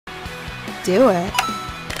do it.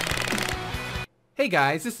 Hey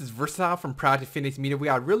guys, this is Versatile from Project Fitness Media. We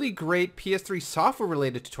got a really great PS3 software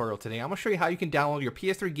related tutorial today. I'm going to show you how you can download your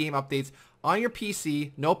PS3 game updates on your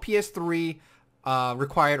PC. No PS3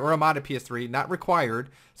 required, or a modded PS3, not required.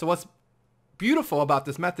 So what's beautiful about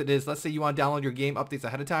this method is, let's say you want to download your game updates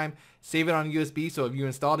ahead of time, save it on USB, so if you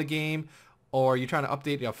install the game or you're trying to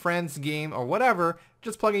update a friend's game or whatever,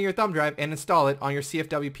 just plug in your thumb drive and install it on your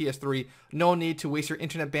CFW PS3. No need to waste your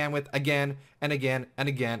internet bandwidth again and again and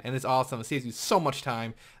again, and it's awesome. It saves you so much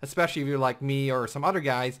time, especially if you're like me or some other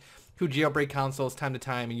guys who jailbreak consoles time to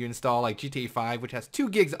time and you install like GTA 5, which has 2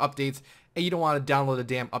 gigs of updates, and you don't want to download a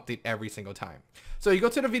damn update every single time. So you go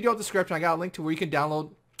to the video description, I got a link to where you can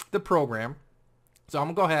download the program. So I'm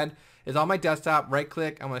going to go ahead, it's on my desktop, right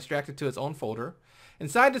click, I'm going to extract it to its own folder.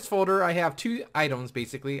 Inside this folder, I have 2 items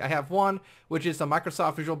basically. I have one, which is the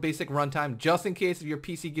Microsoft Visual Basic Runtime, just in case if your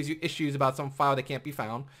PC gives you issues about some file that can't be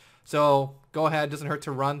found. So go ahead, it doesn't hurt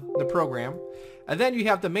to run the program. And then you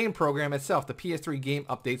have the main program itself, the PS3 Game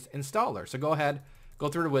Updates Installer. So go ahead, go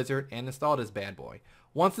through the wizard and install this bad boy.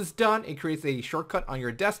 Once it's done, it creates a shortcut on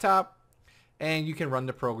your desktop and you can run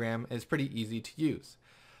the program. It's pretty easy to use.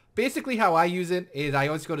 Basically how I use it is I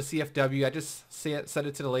always go to CFW. I just set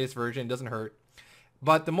it to the latest version. It doesn't hurt.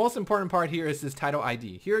 But the most important part here is this title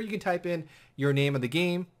ID. Here you can type in your name of the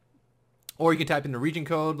game, or you can type in the region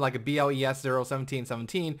code like a BLES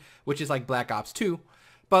 01717, which is like Black Ops 2.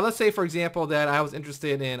 But let's say, for example, that I was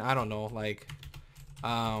interested in, I don't know, like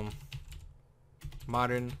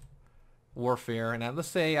Modern Warfare. And let's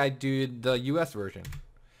say I do the US version.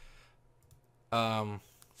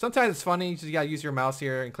 Sometimes it's funny, you just gotta use your mouse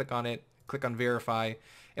here and click on it, click on verify.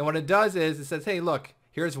 And what it does is it says, hey, look,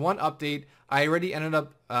 here's one update. I already ended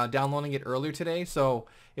up downloading it earlier today. So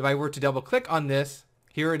if I were to double click on this,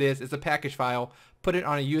 here it is. It's a package file. Put it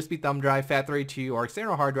on a USB thumb drive, FAT32, or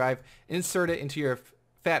external hard drive. Insert it into your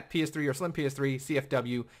fat PS3 or slim PS3,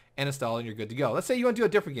 CFW, and install it, and you're good to go. Let's say you want to do a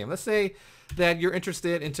different game. Let's say that you're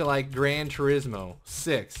interested into like Gran Turismo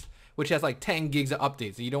 6, which has like 10 gigs of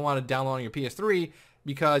updates, and you don't want to download on your PS3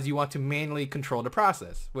 because you want to manually control the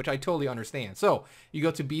process, which I totally understand. So you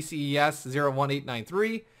go to BCES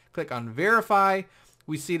 01893, click on verify.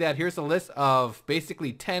 We see that here's a list of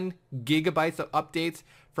basically 10 gigabytes of updates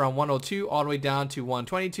from 102 all the way down to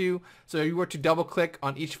 122. So if you were to double click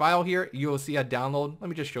on each file here, you will see a download. Let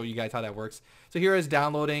me just show you guys how that works. So here is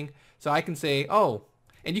downloading. So I can say, oh,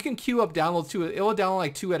 and you can queue up downloads too. It will download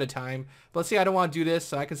like 2 at a time. But let's say I don't want to do this,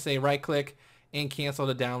 so I can say right click and cancel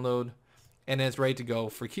the download, and then it's ready to go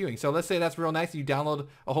for queuing. So let's say that's real nice. You download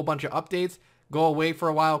a whole bunch of updates, go away for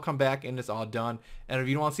a while, come back, and it's all done. And if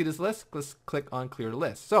you don't want to see this list, just click on clear the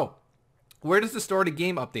list. So where does it store the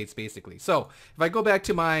game updates basically? So if I go back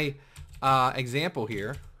to my example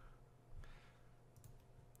here,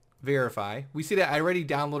 verify, we see that I already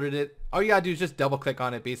downloaded it. All you gotta do is just double click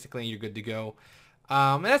on it basically, and you're good to go.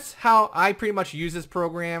 And that's how I pretty much use this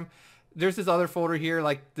program. There's this other folder here,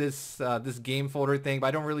 like this this game folder thing, but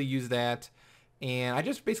I don't really use that. And I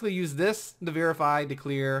just basically use this to verify, to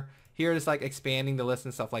clear. Here it's like expanding the list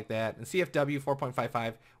and stuff like that. And CFW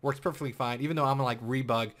 4.55 works perfectly fine, even though I'm gonna like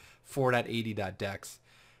rebug 4.80.dex.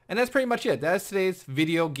 And that's pretty much it. That's today's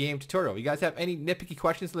video game tutorial. If you guys have any nitpicky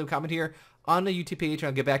questions, leave a comment here on the YouTube page, and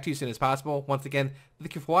I'll get back to you as soon as possible. Once again,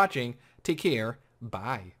 thank you for watching. Take care.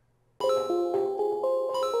 Bye.